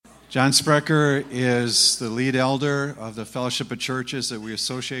John Sprecher is the lead elder of the Fellowship of Churches that we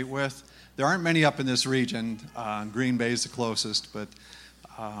associate with. There aren't many up in this region. Green Bay is the closest, but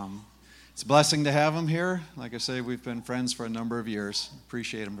it's a blessing to have him here. Like I say, we've been friends for a number of years.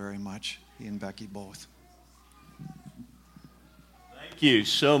 Appreciate him very much, he and Becky both. Thank you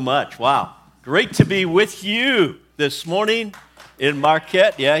so much. Wow. Great to be with you this morning in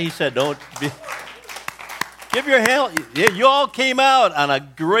Marquette. Yeah, he said don't be... Give your hand. Yeah, you all came out on a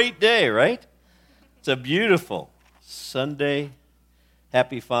great day, right? It's a beautiful Sunday.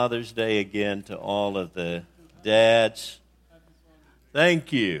 Happy Father's Day again to all of the dads.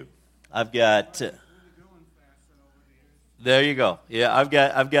 Thank you. I've got. There you go. Yeah,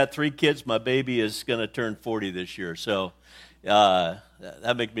 I've got 3 kids. My baby is going to turn 40 this year, so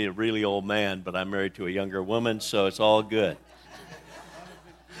that makes me a really old man. But I'm married to a younger woman, so it's all good.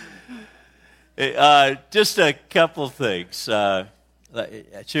 Just a couple things.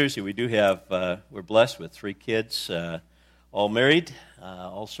 Seriously, we do have, we're blessed with 3 kids, all married,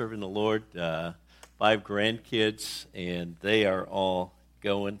 all serving the Lord, 5 grandkids, and they are all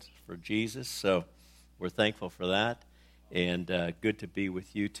going for Jesus. So we're thankful for that, and good to be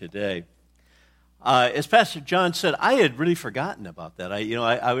with you today. As Pastor John said, I had really forgotten about that.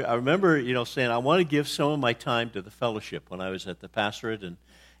 I remember, saying I want to give some of my time to the fellowship when I was at the pastorate,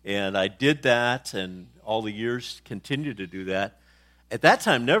 and I did that, and all the years continue to do that. At that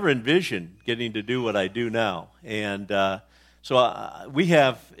time, never envisioned getting to do what I do now. And so we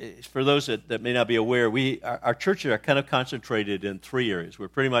have, for those that may not be aware, our churches are kind of concentrated in 3 areas. We're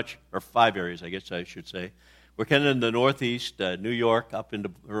pretty much, or 5 areas, I guess I should say. We're kind of in the Northeast, New York, up into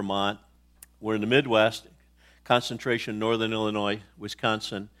Vermont. We're in the Midwest, concentration Northern Illinois,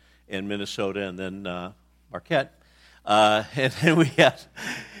 Wisconsin, and Minnesota, and then Marquette. And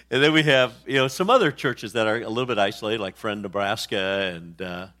then we have some other churches that are a little bit isolated, like Friend, Nebraska,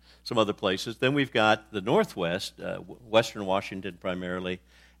 and some other places. Then we've got the Northwest, Western Washington primarily,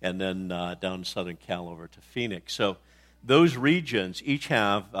 and then down in Southern Cal over to Phoenix. So those regions each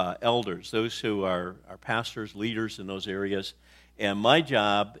have elders, those who are pastors, leaders in those areas. And my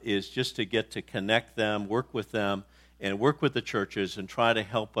job is just to get to connect them, work with them, and work with the churches and try to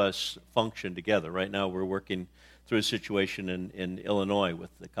help us function together. Right now we're working through a situation in Illinois with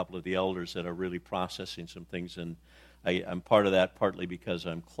a couple of the elders that are really processing some things, and I'm part of that partly because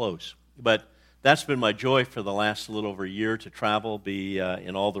I'm close. But that's been my joy for the last little over a year, to travel, be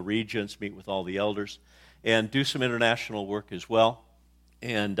in all the regions, meet with all the elders, and do some international work as well.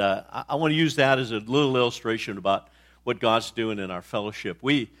 And I want to use that as a little illustration about what God's doing in our fellowship.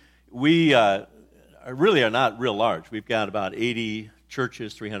 We really are not real large. We've got about 80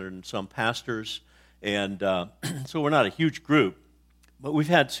 churches, 300 and some pastors, and so we're not a huge group, but we've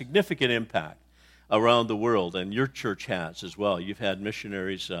had significant impact around the world, and your church has as well. You've had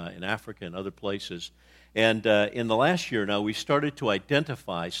missionaries in Africa and other places. And in the last year now, we started to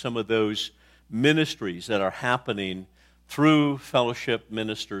identify some of those ministries that are happening through fellowship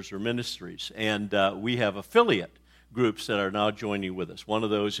ministers or ministries. And we have affiliate groups that are now joining with us. One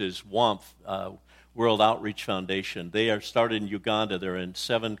of those is WAMF, World Outreach Foundation. They are started in Uganda. They're in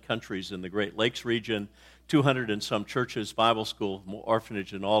 7 countries in the Great Lakes region, 200 and some churches, Bible school,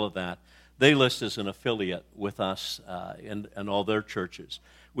 orphanage, and all of that. They list as an affiliate with us and all their churches.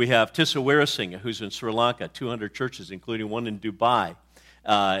 We have Tissa Weerasinghe, who's in Sri Lanka, 200 churches, including one in Dubai.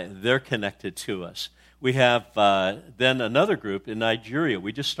 They're connected to us. We have then another group in Nigeria.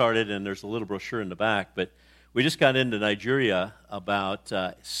 We just started, and there's a little brochure in the back, but we just got into Nigeria about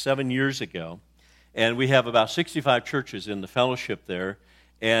 7 years ago. And we have about 65 churches in the fellowship there.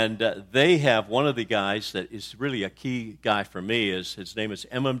 And they have one of the guys that is really a key guy for me. His name is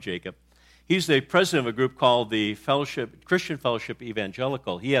M.M. Jacob. He's the president of a group called the Christian Fellowship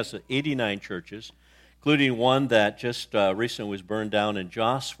Evangelical. He has 89 churches, including one that just recently was burned down in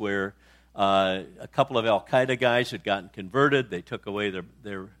Jos, where a couple of Al-Qaeda guys had gotten converted. They took away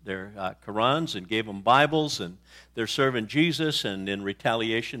their Qurans and gave them Bibles, and they're serving Jesus. And in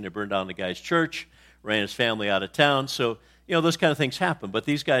retaliation, they burned down the guy's church, ran his family out of town. So, those kind of things happen. But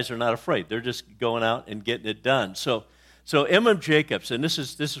these guys are not afraid. They're just going out and getting it done. So M.M. Jacobs, and this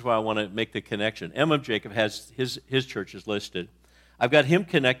is where I want to make the connection. M.M. Jacob has his churches listed. I've got him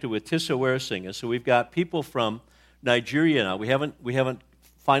connected with Tissa Weerasinghe. So we've got people from Nigeria now. We haven't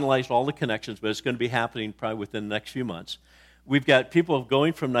finalized all the connections, but it's going to be happening probably within the next few months. We've got people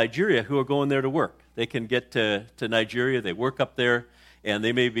going from Nigeria who are going there to work. They can get to Nigeria. They work up there. And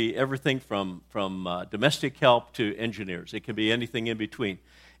they may be everything from domestic help to engineers. It can be anything in between.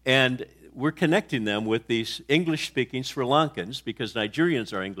 And we're connecting them with these English-speaking Sri Lankans, because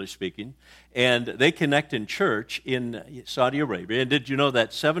Nigerians are English-speaking, and they connect in church in Saudi Arabia. And did you know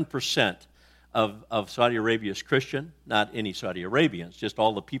that 7% of Saudi Arabia is Christian? Not any Saudi Arabians, just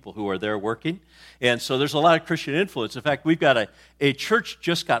all the people who are there working. And so there's a lot of Christian influence. In fact, we've got a church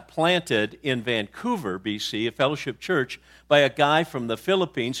just got planted in Vancouver, BC, a fellowship church, by a guy from the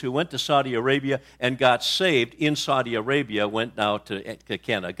Philippines who went to Saudi Arabia and got saved in Saudi Arabia, went now to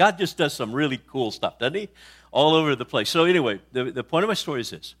Canada. God just does some really cool stuff, doesn't he? All over the place. So anyway, the point of my story is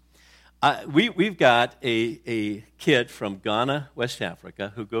this. We've got a kid from Ghana, West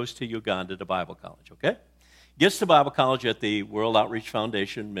Africa, who goes to Uganda to Bible college, okay? Gets to Bible college at the World Outreach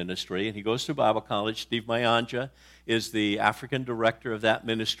Foundation ministry, and he goes to Bible college. Steve Mayanja is the African director of that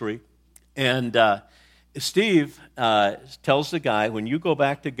ministry. And Steve tells the guy, when you go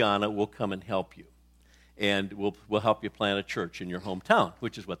back to Ghana, we'll come and help you. And we'll help you plant a church in your hometown,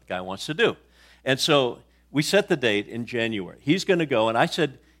 which is what the guy wants to do. And so we set the date in January. He's going to go, and I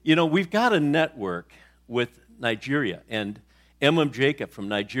said, you know, we've got a network with Nigeria, and M.M. Jacob from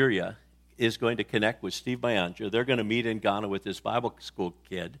Nigeria is going to connect with Steve Mayanja. They're going to meet in Ghana with this Bible school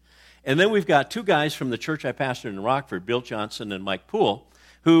kid. And then we've got two guys from the church I pastored in Rockford, Bill Johnson and Mike Poole,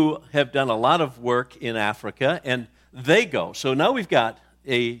 who have done a lot of work in Africa, and they go. So now we've got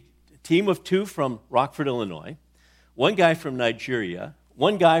a team of two from Rockford, Illinois, one guy from Nigeria,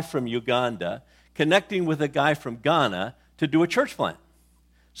 one guy from Uganda, connecting with a guy from Ghana to do a church plant.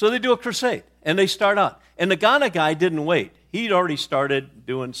 So they do a crusade, and they start out. And the Ghana guy didn't wait. He'd already started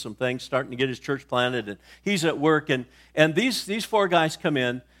doing some things, starting to get his church planted, and he's at work. And these four guys come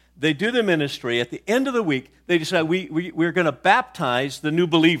in. They do the ministry. At the end of the week, they decide we're going to baptize the new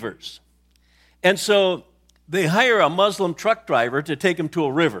believers. And so they hire a Muslim truck driver to take them to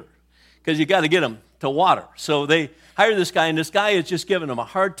a river, because you got to get them to water. So they hire this guy, and this guy is just giving them a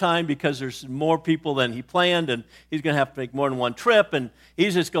hard time because there's more people than he planned, and he's going to have to make more than one trip, and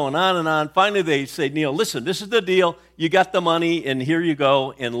he's just going on and on. Finally, they say, Neil, listen, this is the deal. You got the money, and here you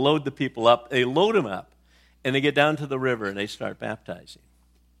go, and load the people up. They load them up, and they get down to the river, and they start baptizing.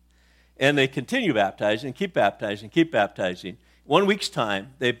 And they continue baptizing, keep baptizing, keep baptizing. 1 week's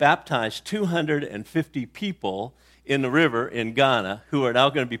time, they baptized 250 people in the river in Ghana, who are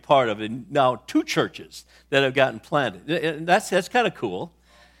now going to be part of now two churches that have gotten planted. And that's kind of cool.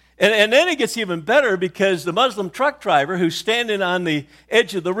 And then it gets even better, because the Muslim truck driver, who's standing on the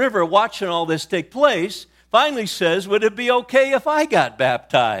edge of the river watching all this take place, finally says, would it be okay if I got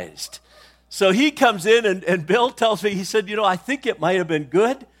baptized? So he comes in, and Bill tells me, he said, you know, I think it might have been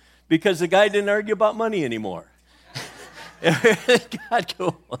good, because the guy didn't argue about money anymore. God,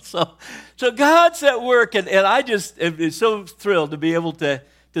 cool. So God's at work, and I just am so thrilled to be able to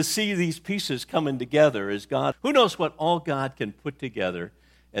see these pieces coming together as God. Who knows what all God can put together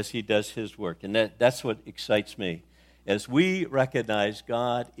as he does his work. And that's what excites me, as we recognize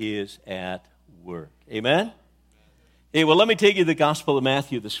God is at work. Amen? Hey, well, let me take you to the Gospel of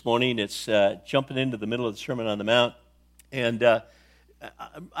Matthew this morning. It's jumping into the middle of the Sermon on the Mount. And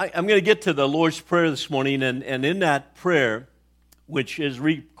I'm going to get to the Lord's Prayer this morning, and in that prayer, which is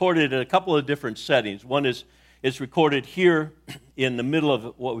recorded in a couple of different settings. One is recorded here in the middle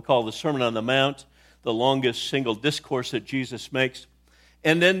of what we call the Sermon on the Mount, the longest single discourse that Jesus makes.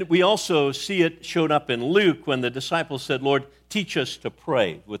 And then we also see it showed up in Luke when the disciples said, Lord, teach us to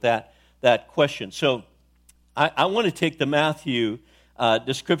pray, with that question. So I want to take the Matthew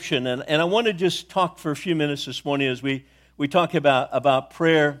description, and I want to just talk for a few minutes this morning as we talk about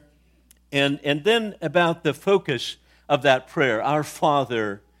prayer, and then about the focus of that prayer, our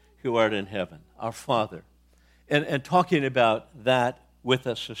Father who art in heaven, our Father, and talking about that with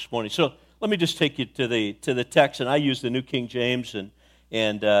us this morning. So let me just take you to the text, and I use the New King James, and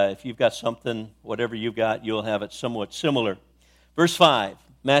if you've got something, whatever you've got, you'll have it somewhat similar. Verse 5,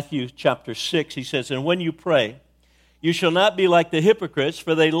 Matthew chapter 6, he says, and when you pray, you shall not be like the hypocrites,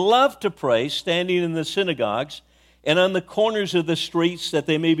 for they love to pray, standing in the synagogues and on the corners of the streets, that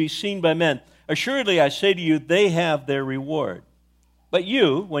they may be seen by men. Assuredly, I say to you, they have their reward. But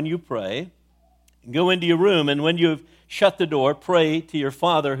you, when you pray, go into your room, and when you have shut the door, pray to your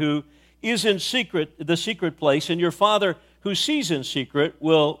Father who is in secret, the secret place, and your Father who sees in secret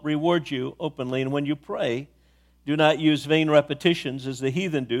will reward you openly. And when you pray, do not use vain repetitions as the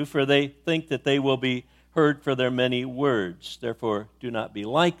heathen do, for they think that they will be heard for their many words. Therefore, do not be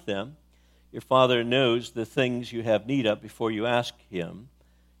like them. Your Father knows the things you have need of before you ask him.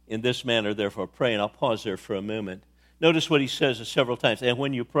 In this manner, therefore, pray. And I'll pause there for a moment. Notice what he says several times. And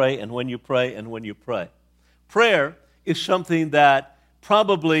when you pray, and when you pray, and when you pray. Prayer is something that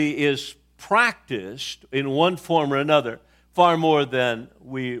probably is practiced in one form or another far more than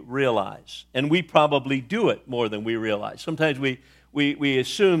we realize. And we probably do it more than we realize. Sometimes we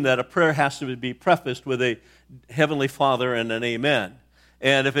assume that a prayer has to be prefaced with a Heavenly Father and an amen.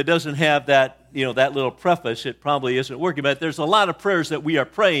 And if it doesn't have that, that little preface, it probably isn't working. But there's a lot of prayers that we are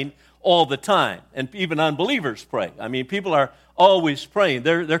praying all the time. And even unbelievers pray. I mean, people are always praying.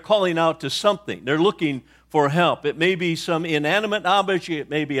 They're calling out to something. They're looking for help. It may be some inanimate object. It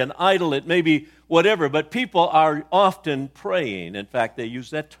may be an idol. It may be whatever. But people are often praying. In fact, they use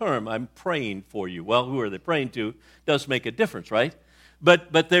that term, I'm praying for you. Well, who are they praying to? Does make a difference, right?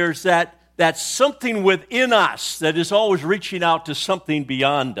 But there's that something within us that is always reaching out to something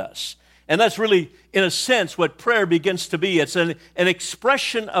beyond us. And that's really, in a sense, what prayer begins to be. It's an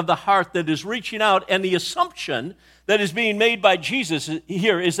expression of the heart that is reaching out, and the assumption that is being made by Jesus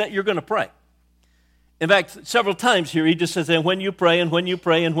here is that you're going to pray. In fact, several times here, he just says, and when you pray, and when you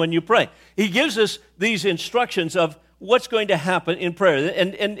pray, and when you pray. He gives us these instructions of what's going to happen in prayer.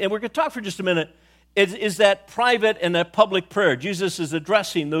 And we're going to talk for just a minute. Is that private and that public prayer? Jesus is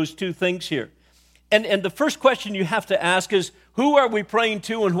addressing those two things here. And the first question you have to ask is, who are we praying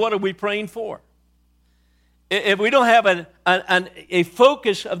to and what are we praying for? If we don't have a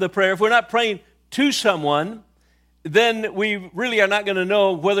focus of the prayer, if we're not praying to someone, then we really are not going to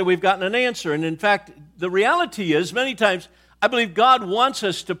know whether we've gotten an answer. And in fact, the reality is, many times, I believe God wants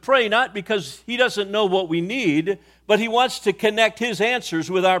us to pray not because he doesn't know what we need, but he wants to connect his answers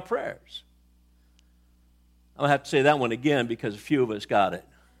with our prayers. I'll have to say that one again because a few of us got it.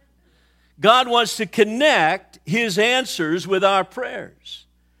 God wants to connect his answers with our prayers.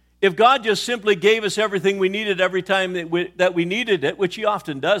 If God just simply gave us everything we needed every time that we needed it, which he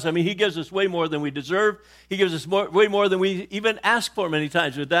often does, I mean, he gives us way more than we deserve. He gives us way more than we even ask for many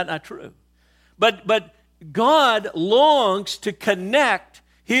times. Is that not true? But God longs to connect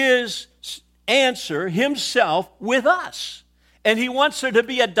his answer, himself, with us. And he wants there to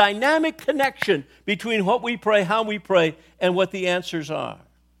be a dynamic connection between what we pray, how we pray, and what the answers are.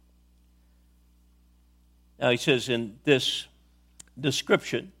 Now, he says in this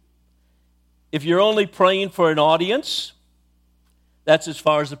description, if you're only praying for an audience, that's as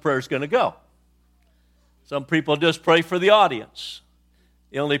far as the prayer is going to go. Some people just pray for the audience.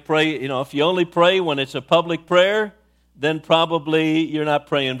 You only pray, if you only pray when it's a public prayer, then probably you're not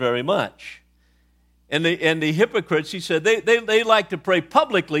praying very much. And the hypocrites, he said, they like to pray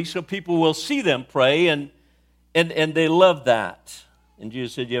publicly so people will see them pray, and they love that. And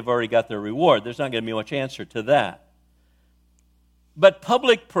Jesus said, you've already got their reward. There's not going to be much answer to that. But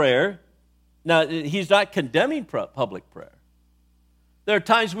public prayer, now he's not condemning public prayer. There are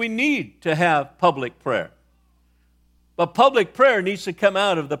times we need to have public prayer. But public prayer needs to come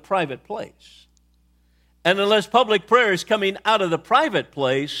out of the private place. And unless public prayer is coming out of the private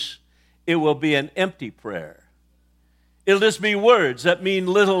place, it will be an empty prayer. It'll just be words that mean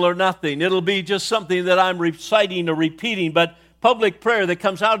little or nothing. It'll be just something that I'm reciting or repeating. But public prayer that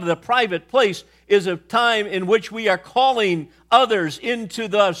comes out of the private place is a time in which we are calling others into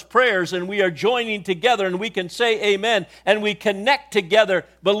those prayers, and we are joining together, and we can say amen, and we connect together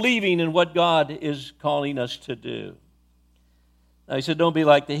believing in what God is calling us to do. Now, he said, don't be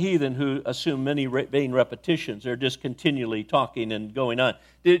like the heathen who assume many vain repetitions. They're just continually talking and going on.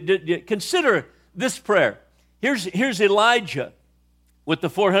 Consider this prayer. Here's Elijah with the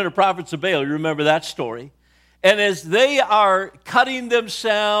 400 prophets of Baal. You remember that story? And as they are cutting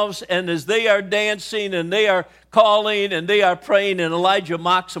themselves, and as they are dancing, and they are calling, and they are praying, and Elijah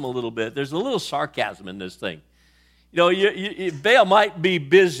mocks them a little bit. There's a little sarcasm in this thing. Baal might be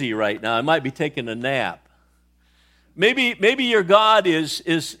busy right now. He might be taking a nap. Maybe your God is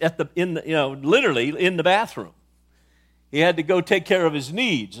literally in the bathroom. He had to go take care of his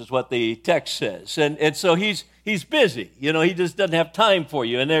needs, is what the text says, and so he's busy. He just doesn't have time for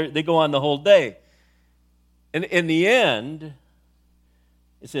you, and they go on the whole day. And in the end,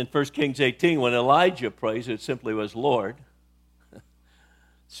 it's in 1 Kings 18, when Elijah prays, it simply was, Lord,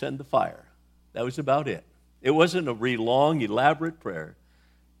 send the fire. That was about it. It wasn't a really long, elaborate prayer.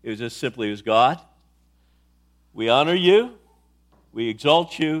 It was just simply, God, we honor you, we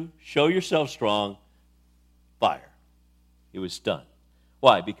exalt you, show yourself strong, fire. It was done.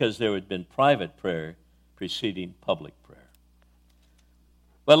 Why? Because there had been private prayer preceding public prayer.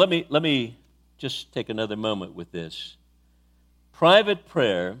 Well, let me just take another moment with this. Private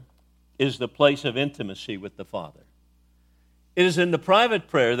prayer is the place of intimacy with the Father. It is in the private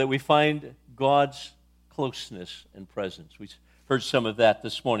prayer that we find God's closeness and presence. We heard some of that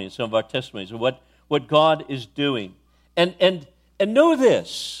this morning in some of our testimonies of what God is doing. And know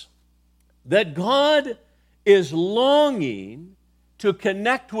this, that God is longing to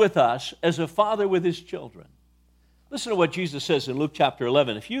connect with us as a father with his children. Listen to what Jesus says in Luke chapter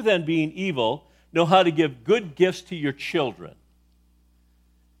 11. If you then, being evil, know how to give good gifts to your children.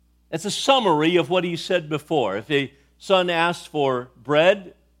 That's a summary of what he said before. If a son asks for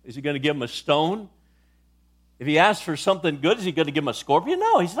bread, is he going to give him a stone? If he asks for something good, is he going to give him a scorpion?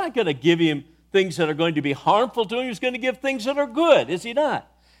 No, he's not going to give him things that are going to be harmful to him. He's going to give things that are good, is he not?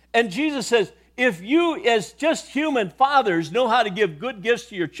 And Jesus says, if you, as just human fathers, know how to give good gifts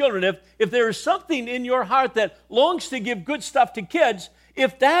to your children, if there is something in your heart that longs to give good stuff to kids,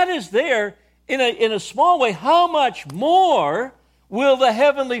 if that is there in a small way, how much more will the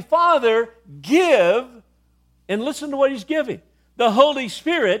Heavenly Father give, and listen to what he's giving, the Holy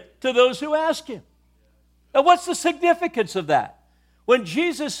Spirit to those who ask him. Now, what's the significance of that? When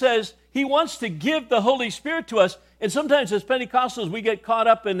Jesus says he wants to give the Holy Spirit to us, and sometimes as Pentecostals we get caught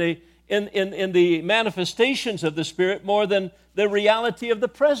up in the manifestations of the Spirit more than the reality of the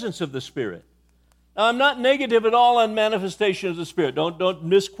presence of the Spirit. Now, I'm not negative at all on manifestation of the Spirit. Don't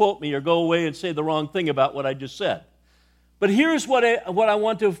misquote me or go away and say the wrong thing about what I just said. But here's what I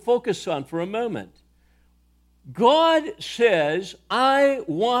want to focus on for a moment. God says, I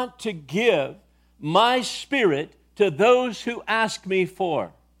want to give my Spirit to those who ask me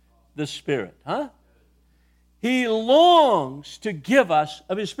for the Spirit. He longs to give us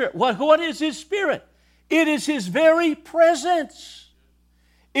of his Spirit. What is his Spirit? It is his very presence.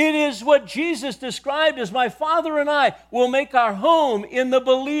 It is what Jesus described as my Father and I will make our home in the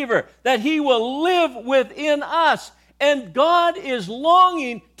believer, that he will live within us. And God is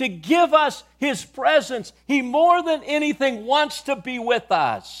longing to give us his presence. He more than anything wants to be with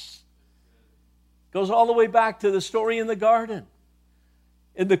us. Goes all the way back to the story in the garden.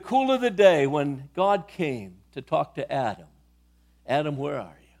 In the cool of the day when God came to talk to Adam. Adam, where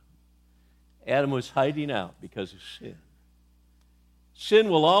are you? Adam was hiding out because of sin. Sin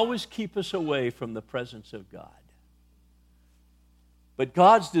will always keep us away from the presence of God. But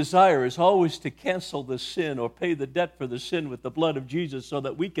God's desire is always to cancel the sin or pay the debt for the sin with the blood of Jesus so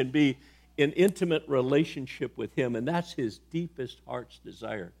that we can be in intimate relationship with him. And that's his deepest heart's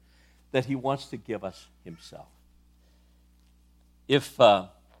desire, that he wants to give us himself. If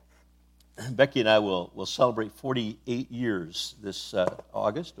Becky and I will celebrate 48 years this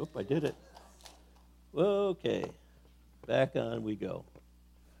August. Oh, I did it. Okay. Back on we go.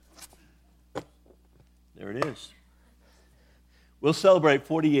 There it is. We'll celebrate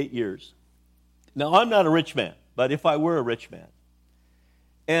 48 years. Now, I'm not a rich man, but if I were a rich man,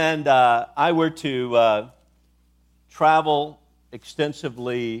 and I were to travel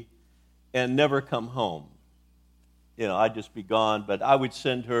extensively and never come home, I'd just be gone, but I would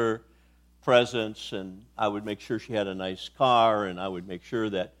send her presents, and I would make sure she had a nice car, and I would make sure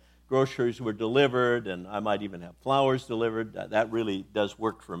that groceries were delivered, and I might even have flowers delivered. That really does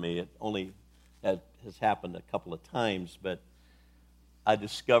work for me. It only has happened a couple of times, but I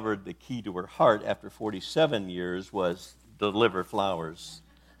discovered the key to her heart after 47 years was deliver flowers.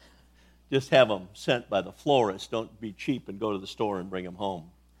 Just have them sent by the florist. Don't be cheap and go to the store and bring them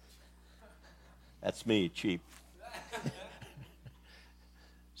home. That's me, cheap.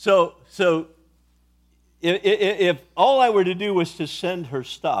 So if all I were to do was to send her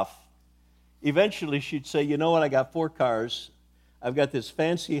stuff, eventually she'd say, you know what, I got 4 cars, I've got this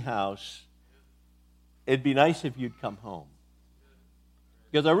fancy house, it'd be nice if you'd come home.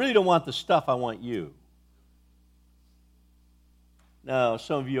 Because I really don't want the stuff, I want you. Now,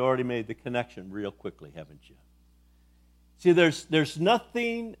 some of you already made the connection real quickly, haven't you? See, there's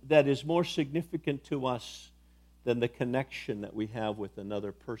nothing that is more significant to us than the connection that we have with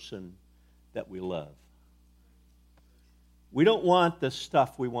another person that we love. We don't want the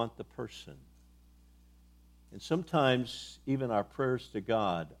stuff, we want the person. And sometimes even our prayers to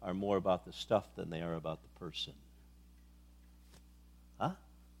God are more about the stuff than they are about the person.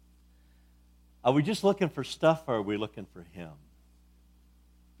 Are we just looking for stuff, or are we looking for him?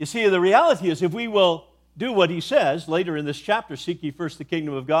 You see, the reality is if we will do what he says later in this chapter, seek ye first the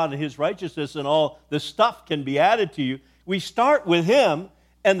kingdom of God and his righteousness, and all the stuff can be added to you. We start with him,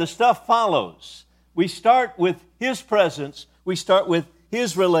 and the stuff follows. We start with his presence. We start with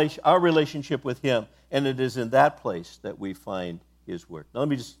our relationship with him, and it is in that place that we find his work. Now, let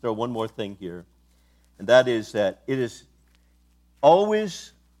me just throw one more thing here, and that is that it is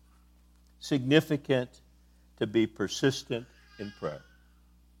always significant to be persistent in prayer.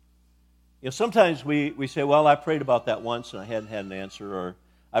 Sometimes we say, well, I prayed about that once and I hadn't had an answer, or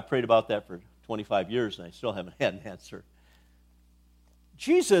I prayed about that for 25 years and I still haven't had an answer.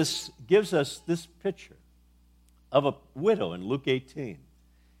 Jesus gives us this picture of a widow in Luke 18.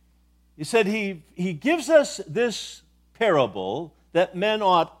 He said he gives us this parable that men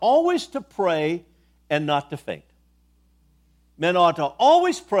ought always to pray and not to faint. Men ought to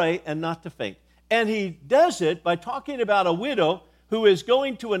always pray and not to faint. And he does it by talking about a widow who is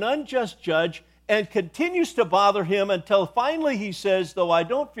going to an unjust judge and continues to bother him until finally he says, though I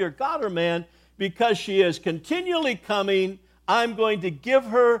don't fear God or man, because she is continually coming, I'm going to give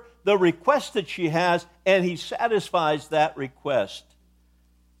her the request that she has, and he satisfies that request.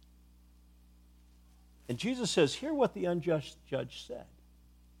 And Jesus says, hear what the unjust judge said.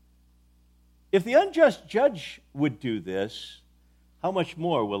 If the unjust judge would do this, how much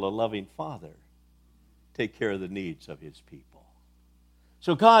more will a loving Father take care of the needs of his people?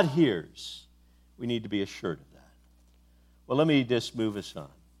 So God hears. We need to be assured of that. Well, let me just move us on.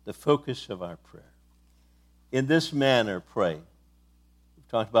 The focus of our prayer. In this manner, pray. We've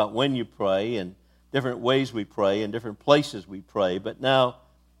talked about when you pray and different ways we pray and different places we pray. But now,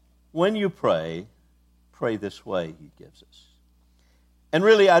 when you pray, pray this way, he gives us. And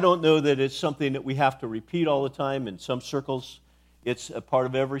really, I don't know that it's something that we have to repeat all the time. In some circles, it's a part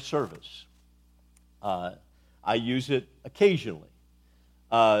of every service. I use it occasionally.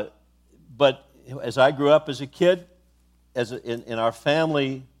 But as I grew up as a kid, in our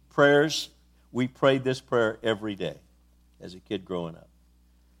family prayers, we prayed this prayer every day as a kid growing up.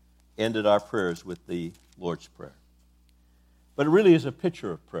 Ended our prayers with the Lord's Prayer. But it really is a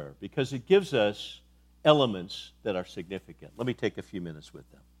picture of prayer because it gives us elements that are significant. Let me take a few minutes with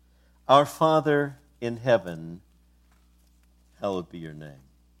them. Our Father in heaven, hallowed be your name.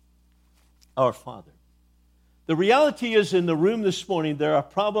 Our Father. The reality is, in the room this morning, there are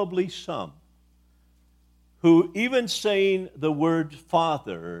probably some who, even saying the word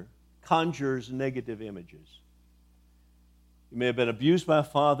Father, conjures negative images. You may have been abused by a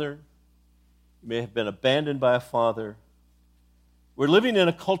father. You may have been abandoned by a father. We're living in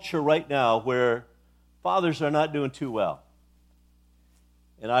a culture right now where fathers are not doing too well.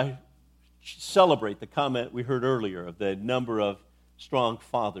 And I celebrate the comment we heard earlier of the number of strong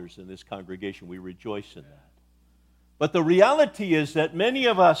fathers in this congregation. We rejoice in that. But the reality is that many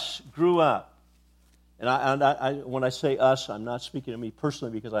of us grew up, and when I say us, I'm not speaking to me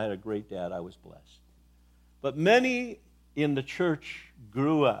personally because I had a great dad. I was blessed. But many in the church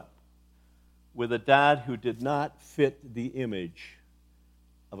grew up with a dad who did not fit the image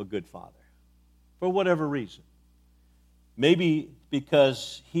of a good father for whatever reason. Maybe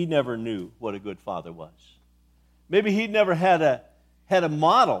because he never knew what a good father was. Maybe he never had a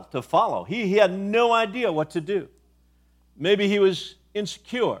model to follow. He had no idea what to do. Maybe he was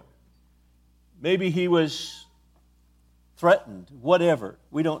insecure. Maybe he was threatened, whatever.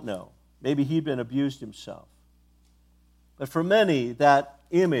 We don't know. Maybe he'd been abused himself. But for many, that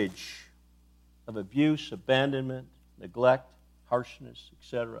image of abuse, abandonment, neglect, harshness,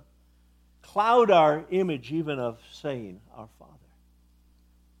 etc., cloud our image even of saying our Father.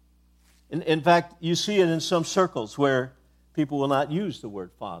 In fact, you see it in some circles where people will not use the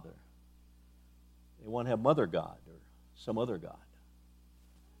word Father. They want to have Mother God or some other God.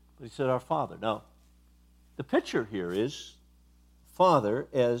 But he said, our Father. Now, the picture here is Father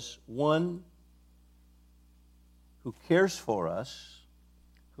as one who cares for us,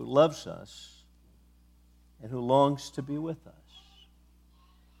 who loves us, and who longs to be with us.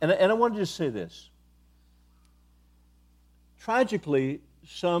 And I want to just say this. Tragically,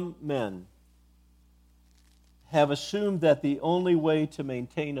 some men have assumed that the only way to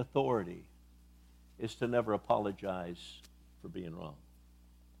maintain authority is to never apologize for being wrong.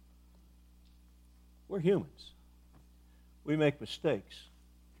 We're humans. We make mistakes.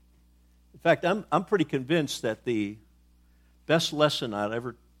 In fact, I'm pretty convinced that the best lesson I'd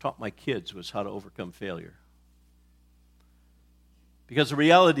ever taught my kids was how to overcome failure. Because the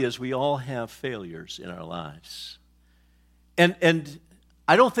reality is we all have failures in our lives. And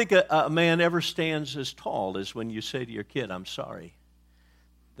I don't think a man ever stands as tall as when you say to your kid, I'm sorry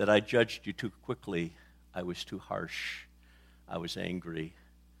that I judged you too quickly. I was too harsh. I was angry.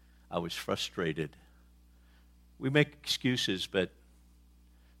 I was frustrated. We make excuses, but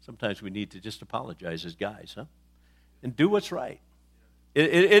sometimes we need to just apologize as guys, huh? And do what's right.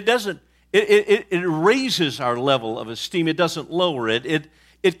 It doesn't. It raises our level of esteem. It doesn't lower it.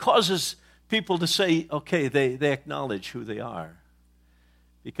 It causes people to say, okay, they acknowledge who they are.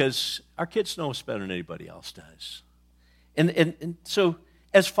 Because our kids know us better than anybody else does. And so,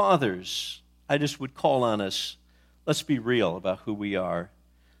 as fathers, I just would call on us, let's be real about who we are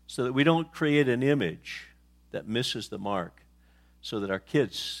so that we don't create an image that misses the mark so that our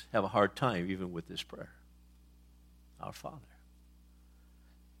kids have a hard time even with this prayer. Our Father.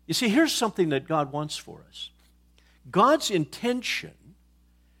 You see, here's something that God wants for us. God's intention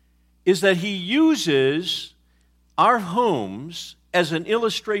is that He uses our homes as an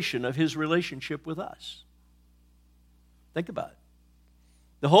illustration of His relationship with us. Think about it.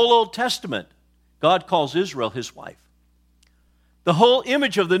 The whole Old Testament, God calls Israel his wife. The whole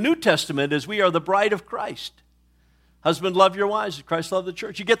image of the New Testament is we are the bride of Christ. Husband, love your wives as Christ loved the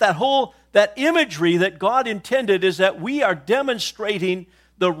church. You get that imagery that God intended is that we are demonstrating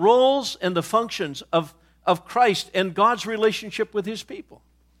the roles and the functions of Christ and God's relationship with his people.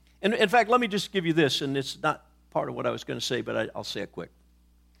 And in fact, let me just give you this, and it's not part of what I was going to say, but I'll say it quick.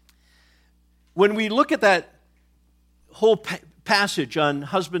 When we look at that whole passage on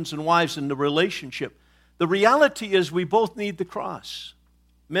husbands and wives and the relationship, the reality is we both need the cross.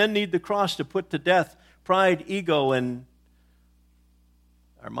 Men need the cross to put to death pride, ego, and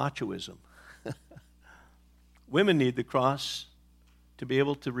our machoism. Women need the cross to be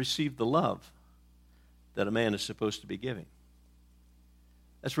able to receive the love that a man is supposed to be giving.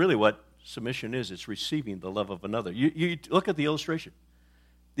 That's really what submission is. It's receiving the love of another. You look at the illustration.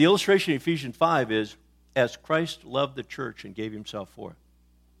 The illustration in Ephesians 5 is, as Christ loved the church and gave himself for it.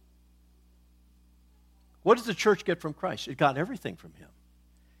 What does the church get from Christ? It got everything from him.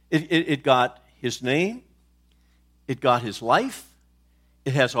 It got his name. It got his life.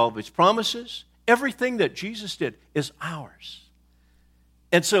 It has all of his promises. Everything that Jesus did is ours.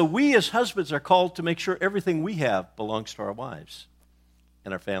 And so we as husbands are called to make sure everything we have belongs to our wives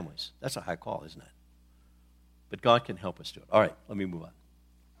and our families. That's a high call, isn't it? But God can help us do it. All right, let me move on.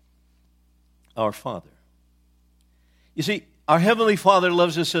 Our Father. You see, our Heavenly Father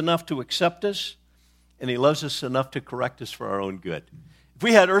loves us enough to accept us, and he loves us enough to correct us for our own good. If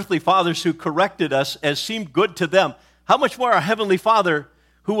we had earthly fathers who corrected us as seemed good to them, how much more our Heavenly Father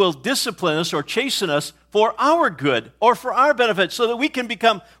who will discipline us or chasten us for our good or for our benefit so that we can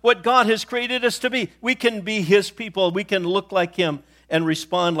become what God has created us to be. We can be his people. We can look like him and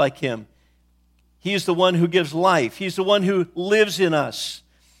respond like him. He is the one who gives life. He's the one who lives in us.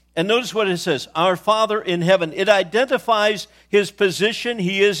 And notice what it says, our Father in heaven. It identifies his position.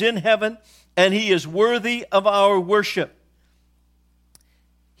 He is in heaven, and he is worthy of our worship.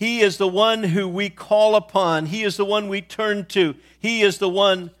 He is the one who we call upon. He is the one we turn to. He is the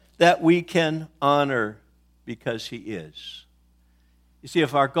one that we can honor because he is. You see,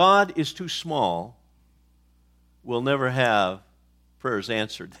 if our God is too small, we'll never have prayers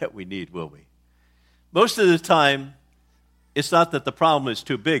answered that we need, will we? Most of the time, it's not that the problem is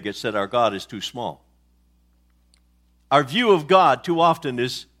too big, it's that our God is too small. Our view of God too often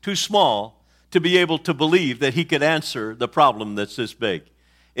is too small to be able to believe that he could answer the problem that's this big.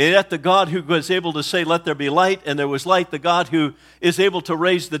 And yet the God who was able to say, let there be light, and there was light, the God who is able to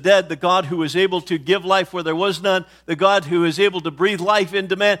raise the dead, the God who is able to give life where there was none, the God who is able to breathe life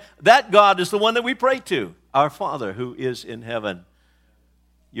into man, that God is the one that we pray to. Our Father who is in heaven,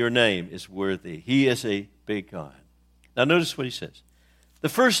 your name is worthy. He is a big God. Now notice what he says. The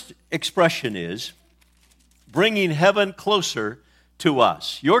first expression is bringing heaven closer to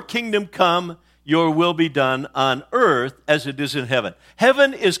us. Your kingdom come, your will be done on earth as it is in heaven.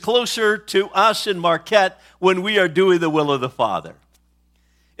 Heaven is closer to us in Marquette when we are doing the will of the Father.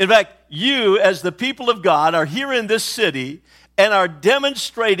 In fact, you as the people of God are here in this city and are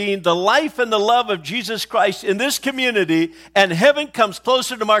demonstrating the life and the love of Jesus Christ in this community, and heaven comes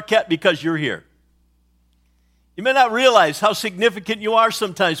closer to Marquette because you're here. You may not realize how significant you are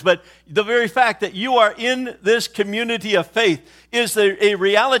sometimes, but the very fact that you are in this community of faith is a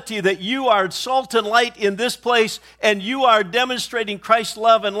reality that you are salt and light in this place, and you are demonstrating Christ's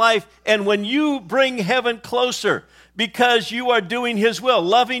love and life. And when you bring heaven closer, because you are doing his will,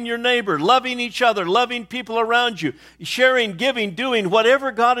 loving your neighbor, loving each other, loving people around you, sharing, giving, doing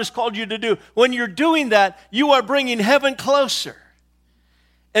whatever God has called you to do, when you're doing that, you are bringing heaven closer.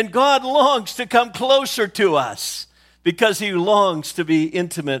 And God longs to come closer to us because he longs to be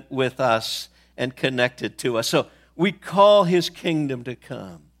intimate with us and connected to us. So we call his kingdom to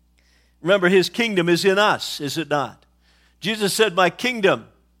come. Remember, his kingdom is in us, is it not? Jesus said, my kingdom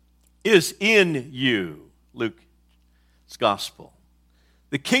is in you, Luke's gospel.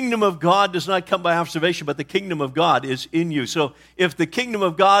 The kingdom of God does not come by observation, but the kingdom of God is in you. So if the kingdom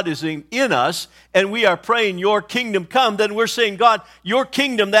of God is in us, and we are praying, your kingdom come, then we're saying, God, your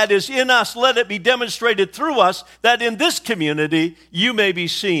kingdom that is in us, let it be demonstrated through us, that in this community you may be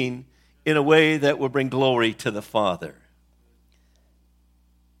seen in a way that will bring glory to the Father.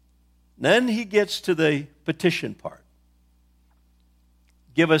 Then he gets to the petition part.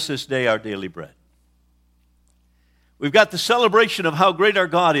 Give us this day our daily bread. We've got the celebration of how great our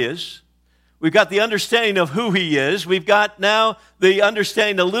God is. We've got the understanding of who he is. We've got now the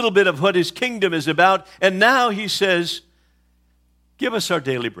understanding a little bit of what his kingdom is about. And now he says, give us our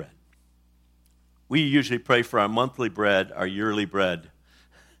daily bread. We usually pray for our monthly bread, our yearly bread,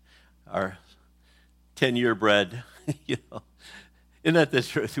 our 10-year bread. You know, isn't that the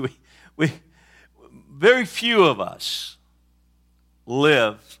truth? We very few of us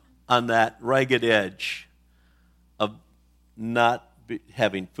live on that ragged edge of not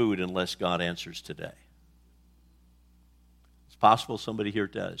having food unless God answers today. It's possible somebody here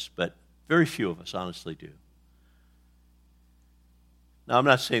does, but very few of us honestly do. Now, I'm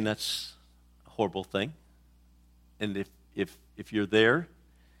not saying that's a horrible thing. And if you're there,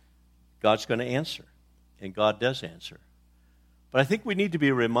 God's going to answer. And God does answer. But I think we need to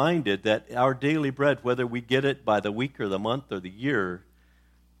be reminded that our daily bread, whether we get it by the week or the month or the year,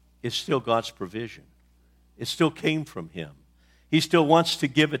 is still God's provision. It still came from Him. He still wants to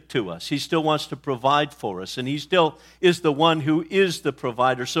give it to us. He still wants to provide for us. And He still is the one who is the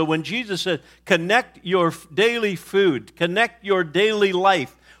provider. So when Jesus said, connect your daily food, connect your daily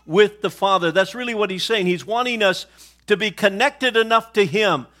life with the Father, that's really what He's saying. He's wanting us to be connected enough to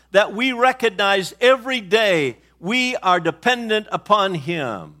Him that we recognize every day we are dependent upon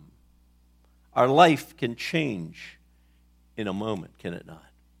Him. Our life can change in a moment, can it not?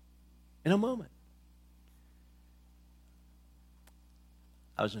 In a moment.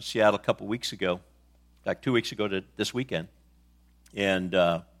 I was in Seattle a couple weeks ago, in fact, 2 weeks ago to this weekend, and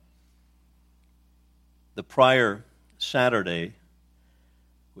the prior Saturday,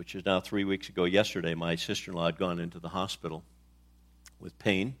 which is now 3 weeks ago yesterday, my sister-in-law had gone into the hospital with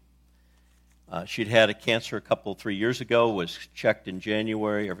pain. She'd had a cancer 3 years ago, was checked in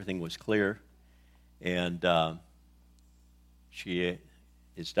January, everything was clear, and she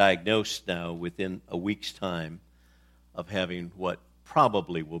is diagnosed now within a week's time of having what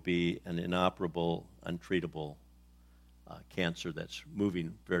probably will be an inoperable, untreatable cancer that's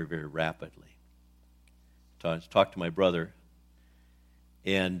moving very, very rapidly. So I talked to my brother,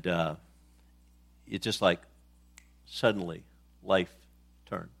 and it's just like suddenly life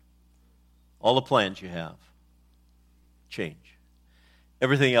turned. All the plans you have change.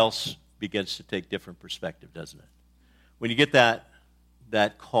 Everything else begins to take different perspective, doesn't it? When you get that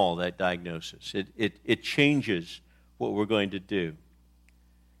call, that diagnosis, it changes what we're going to do.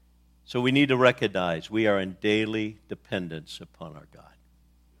 So we need to recognize we are in daily dependence upon our God.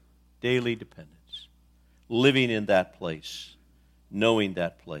 Daily dependence. Living in that place. Knowing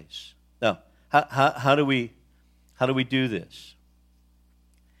that place. Now, how do we do this?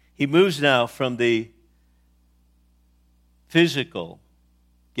 He moves now from the physical,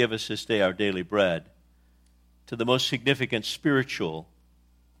 give us this day our daily bread, to the most significant spiritual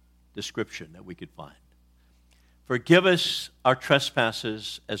description that we could find. Forgive us our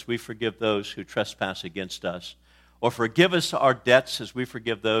trespasses as we forgive those who trespass against us. Or forgive us our debts as we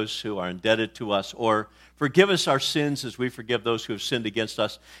forgive those who are indebted to us. Or forgive us our sins as we forgive those who have sinned against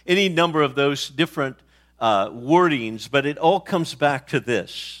us. Any number of those different wordings, but it all comes back to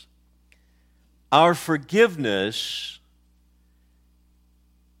this. Our forgiveness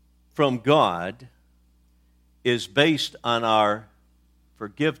from God is based on our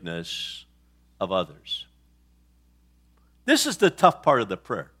forgiveness of others. This is the tough part of the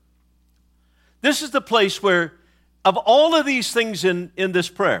prayer. This is the place where, of all of these things in this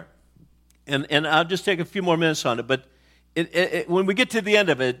prayer, and I'll just take a few more minutes on it, but when we get to the end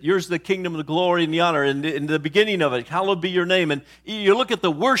of it, yours is the kingdom, the glory, and the honor, and in the beginning of it, hallowed be your name, and you look at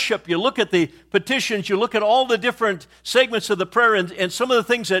the worship, you look at the petitions, you look at all the different segments of the prayer, and some of the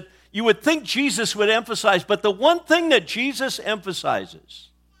things that you would think Jesus would emphasize, but the one thing that Jesus emphasizes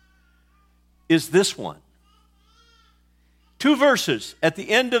is this one. 2 verses at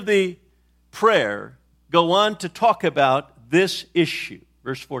the end of the prayer go on to talk about this issue.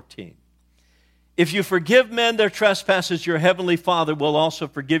 Verse 14. If you forgive men their trespasses, your heavenly Father will also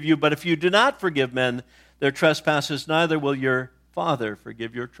forgive you. But if you do not forgive men their trespasses, neither will your Father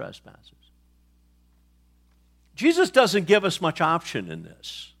forgive your trespasses. Jesus doesn't give us much option in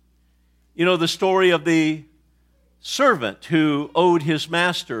this. You know, the story of the servant who owed his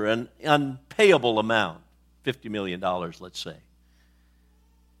master an unpayable amount, $50 million, let's say,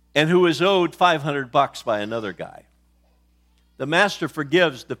 and who is owed $500 by another guy. The master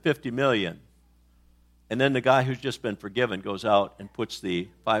forgives the $50 million, and then the guy who's just been forgiven goes out and puts the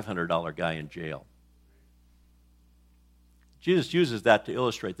 $500 guy in jail. Jesus uses that to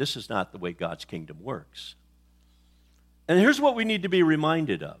illustrate this is not the way God's kingdom works. And here's what we need to be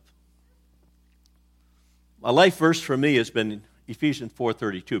reminded of. A life verse for me has been Ephesians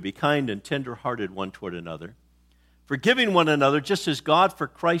 4:32. Be kind and tender-hearted one toward another, forgiving one another just as God for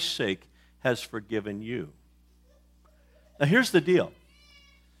Christ's sake has forgiven you. Now here's the deal.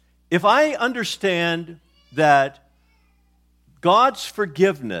 If I understand that God's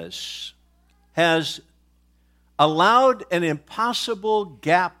forgiveness has allowed an impossible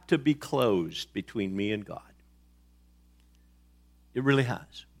gap to be closed between me and God, It really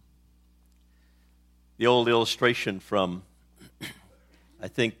has. The old illustration from, I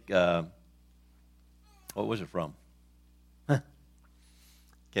think, what was it from?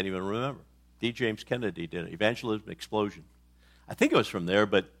 Can't even remember. D. James Kennedy did it, Evangelism Explosion. I think it was from there,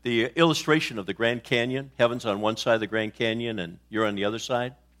 but the illustration of the Grand Canyon, heaven's on one side of the Grand Canyon and you're on the other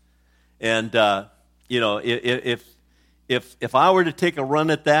side. And, if I were to take a run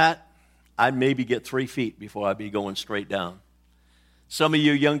at that, I'd maybe get 3 feet before I'd be going straight down. Some of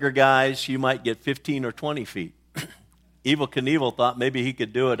you younger guys, you might get 15 or 20 feet. Evel Knievel thought maybe he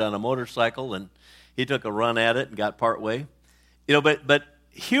could do it on a motorcycle, and he took a run at it and got part way. But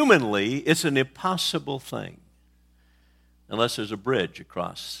humanly, it's an impossible thing unless there's a bridge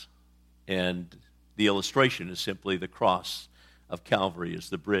across. And the illustration is simply the cross of Calvary is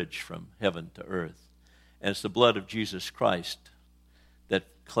the bridge from heaven to earth. And it's the blood of Jesus Christ that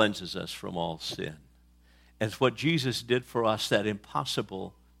cleanses us from all sin. And it's what Jesus did for us, that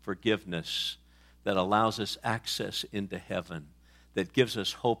impossible forgiveness that allows us access into heaven, that gives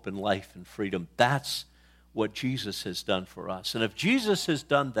us hope and life and freedom. That's what Jesus has done for us. And if Jesus has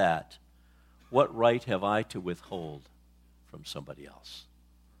done that, what right have I to withhold from somebody else?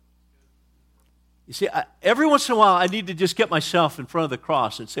 You see, every once in a while, I need to just get myself in front of the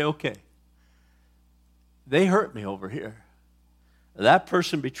cross and say, okay, they hurt me over here. That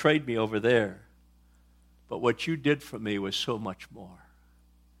person betrayed me over there. But what you did for me was so much more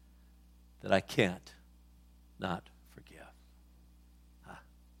that I can't not forgive.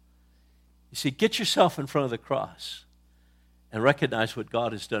 You see, get yourself in front of the cross and recognize what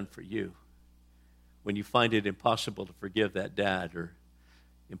God has done for you when you find it impossible to forgive that dad or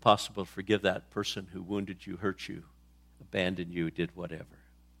impossible to forgive that person who wounded you, hurt you, abandoned you, did whatever.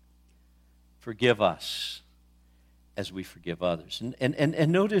 Forgive us as we forgive others.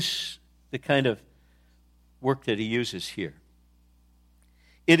 And notice the kind of work that he uses here.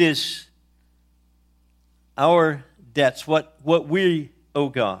 It is our debts, what we owe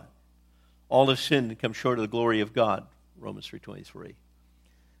God. All have sinned and come short of the glory of God, Romans 3:23.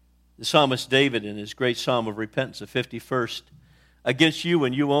 The psalmist David, in his great psalm of repentance, the 51st, against you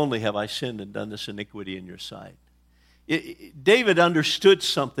and you only have I sinned and done this iniquity in your sight. David understood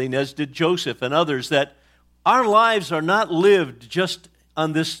something, as did Joseph and others, that our lives are not lived just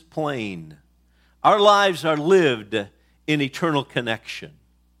on this plane. Our lives are lived in eternal connection.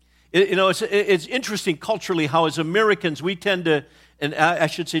 It's interesting culturally how as Americans we tend to, and I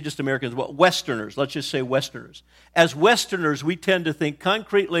should say just Americans, well, Westerners, let's just say Westerners. As Westerners, we tend to think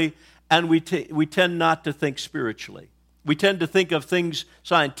concretely and we tend not to think spiritually. We tend to think of things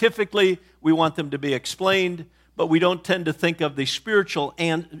scientifically. We want them to be explained, but we don't tend to think of the spiritual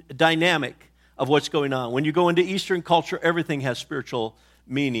and dynamic of what's going on. When you go into Eastern culture, everything has spiritual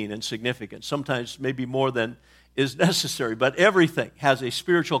meaning and significance, sometimes maybe more than is necessary, but everything has a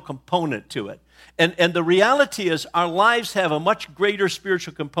spiritual component to it. And the reality is our lives have a much greater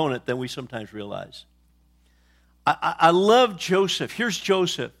spiritual component than we sometimes realize. I love Joseph. Here's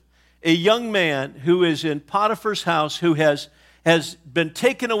Joseph, a young man who is in Potiphar's house, who has been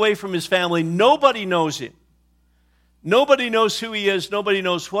taken away from his family. Nobody knows him. Nobody knows who he is. Nobody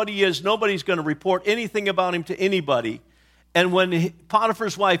knows what he is. Nobody's going to report anything about him to anybody. And when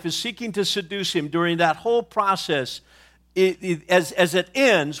Potiphar's wife is seeking to seduce him during that whole process, as it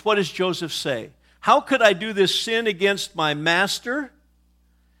ends, what does Joseph say? How could I do this sin against my master?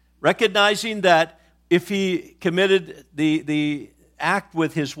 Recognizing that if he committed the act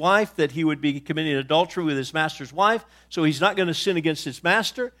with his wife, that he would be committing adultery with his master's wife, so he's not going to sin against his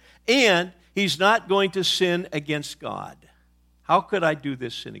master, and he's not going to sin against God. How could I do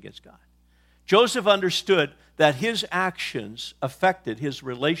this sin against God? Joseph understood that his actions affected his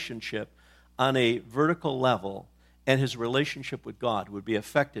relationship on a vertical level, and his relationship with God would be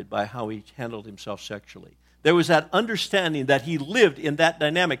affected by how he handled himself sexually. There was that understanding that he lived in that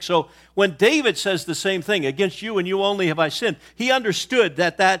dynamic. So when David says the same thing, against you and you only have I sinned, he understood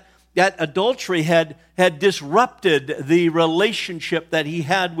that adultery had disrupted the relationship that he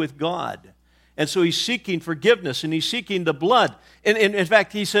had with God. And so he's seeking forgiveness, and he's seeking the blood. And in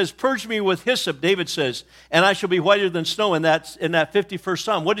fact, he says, purge me with hyssop, David says, and I shall be whiter than snow in that 51st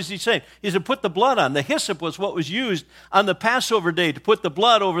Psalm. What does he say? He said, put the blood on. The hyssop was what was used on the Passover day to put the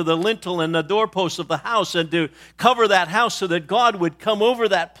blood over the lintel and the doorposts of the house and to cover that house so that God would come over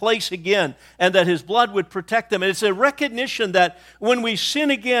that place again and that his blood would protect them. And it's a recognition that when we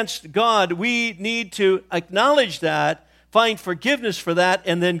sin against God, we need to acknowledge that, find forgiveness for that,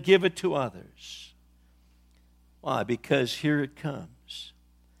 and then give it to others. Why? Because here it comes.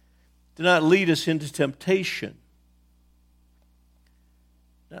 Do not lead us into temptation.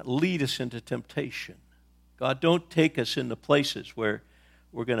 Do not lead us into temptation. God, don't take us into places where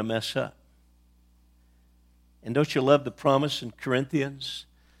we're going to mess up. And don't you love the promise in Corinthians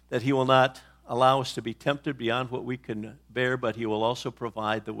that He will not allow us to be tempted beyond what we can bear, but He will also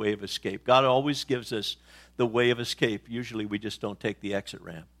provide the way of escape. God always gives us the way of escape. Usually we just don't take the exit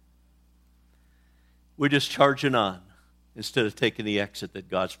ramp. We're just charging on instead of taking the exit that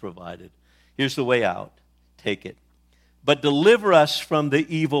God's provided. Here's the way out. Take it. But deliver us from the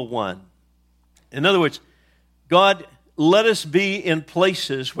evil one. In other words, God, let us be in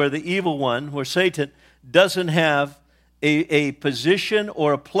places where the evil one, where Satan, doesn't have a position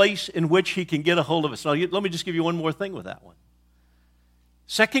or a place in which he can get a hold of us. Now, let me just give you one more thing with that one.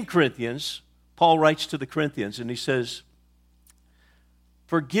 2 Corinthians, Paul writes to the Corinthians, and he says,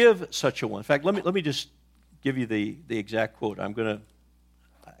 forgive such a one. In fact, let me just give you the exact quote. I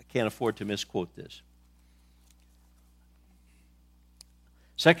can't afford to misquote this.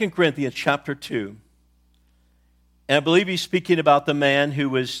 2 Corinthians chapter 2, and I believe he's speaking about the man who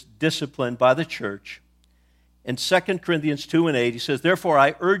was disciplined by the church. In 2 Corinthians 2 and 8, he says, therefore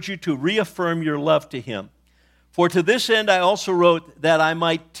I urge you to reaffirm your love to him. For to this end I also wrote that I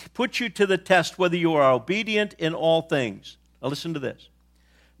might put you to the test whether you are obedient in all things. Now listen to this.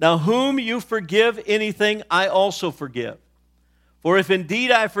 Now whom you forgive anything, I also forgive. For if indeed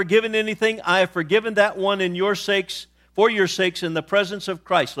I have forgiven anything, I have forgiven that one for your sakes in the presence of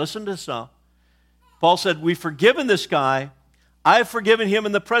Christ. Listen to this now. Paul said, we've forgiven this guy. I have forgiven him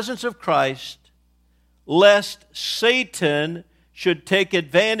in the presence of Christ, lest Satan should take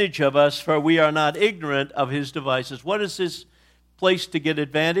advantage of us, for we are not ignorant of his devices. What is his place to get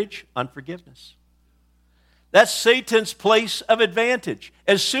advantage? Unforgiveness. That's Satan's place of advantage.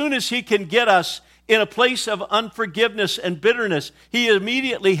 As soon as he can get us in a place of unforgiveness and bitterness, he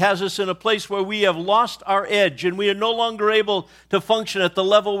immediately has us in a place where we have lost our edge and we are no longer able to function at the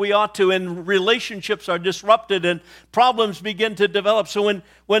level we ought to, and relationships are disrupted and problems begin to develop. So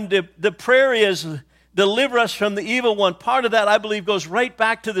when the prayer is, deliver us from the evil one, part of that, I believe, goes right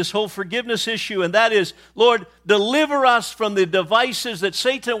back to this whole forgiveness issue, and that is, Lord, deliver us from the devices that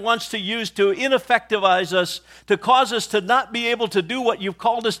Satan wants to use to ineffectivize us, to cause us to not be able to do what you've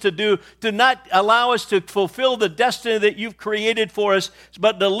called us to do, to not allow us to fulfill the destiny that you've created for us,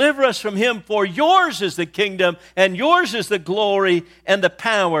 but deliver us from him, for yours is the kingdom, and yours is the glory and the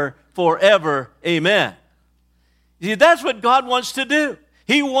power forever. Amen. See, that's what God wants to do.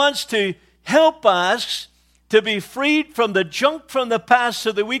 He wants to help us to be freed from the junk from the past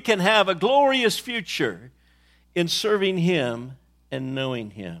so that we can have a glorious future in serving him and knowing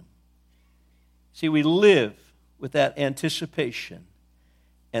him. See, we live with that anticipation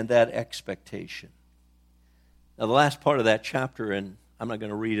and that expectation. Now, the last part of that chapter, and I'm not going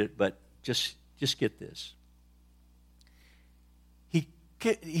to read it, but just get this.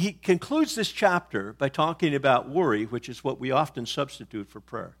 He concludes this chapter by talking about worry, which is what we often substitute for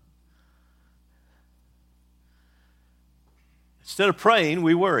prayer. Instead of praying,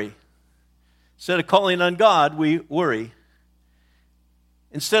 we worry. Instead of calling on God, we worry.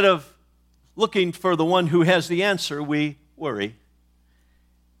 Instead of looking for the one who has the answer, we worry.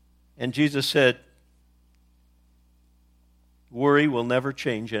 And Jesus said, worry will never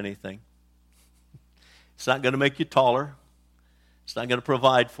change anything. It's not going to make you taller. It's not going to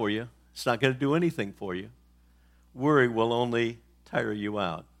provide for you. It's not going to do anything for you. Worry will only tire you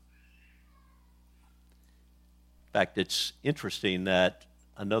out. In fact, it's interesting that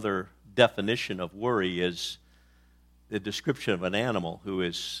another definition of worry is the description of an animal who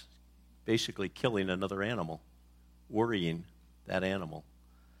is basically killing another animal, worrying that animal,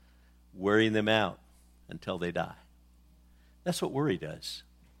 wearing them out until they die. That's what worry does.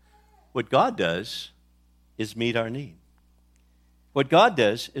 What God does is meet our need. What God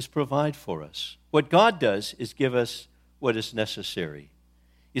does is provide for us. What God does is give us what is necessary.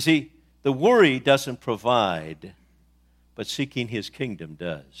 You see, the worry doesn't provide, but seeking his kingdom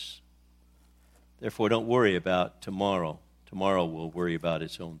does. Therefore, don't worry about tomorrow. Tomorrow will worry about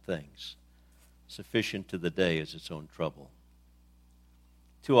its own things. Sufficient to the day is its own trouble.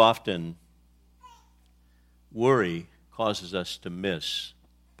 Too often, worry causes us to miss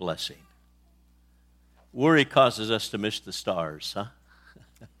blessing. Worry causes us to miss the stars, huh?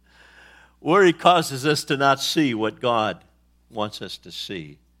 Worry causes us to not see what God wants us to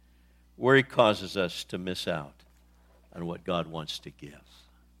see. Worry causes us to miss out on what God wants to give.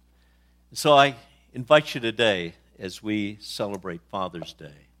 So I invite you today, as we celebrate Father's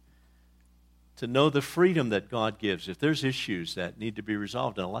Day, to know the freedom that God gives. If there's issues that need to be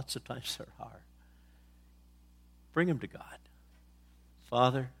resolved, and lots of times there are, bring them to God.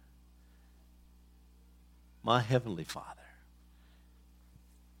 Father, my Heavenly Father,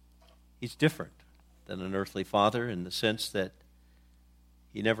 He's different than an earthly father in the sense that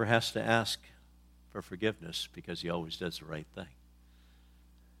he never has to ask for forgiveness because he always does the right thing.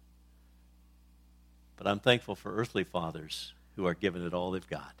 But I'm thankful for earthly fathers who are giving it all they've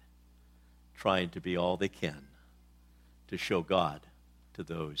got, trying to be all they can to show God to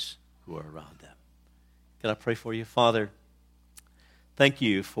those who are around them. Can I pray for you? Father, thank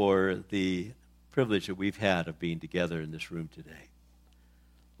you for the privilege that we've had of being together in this room today.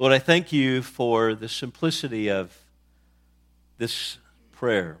 Lord, I thank you for the simplicity of this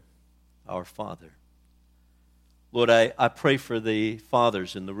prayer, our Father. Lord, I pray for the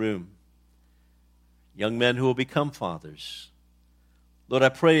fathers in the room, young men who will become fathers. Lord, I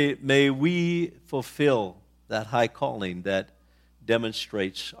pray, may we fulfill that high calling that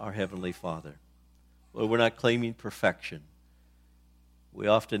demonstrates our Heavenly Father. Lord, we're not claiming perfection. We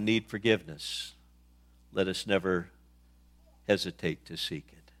often need forgiveness. Let us never hesitate to seek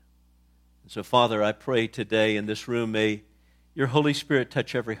it. And so, Father, I pray today in this room, may your Holy Spirit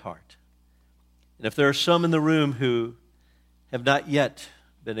touch every heart. And if there are some in the room who have not yet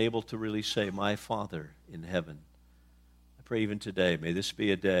been able to really say, my Father in heaven, I pray even today, may this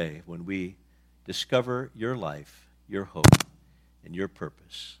be a day when we discover your life, your hope, and your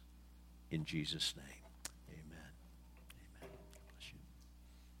purpose. In Jesus' name.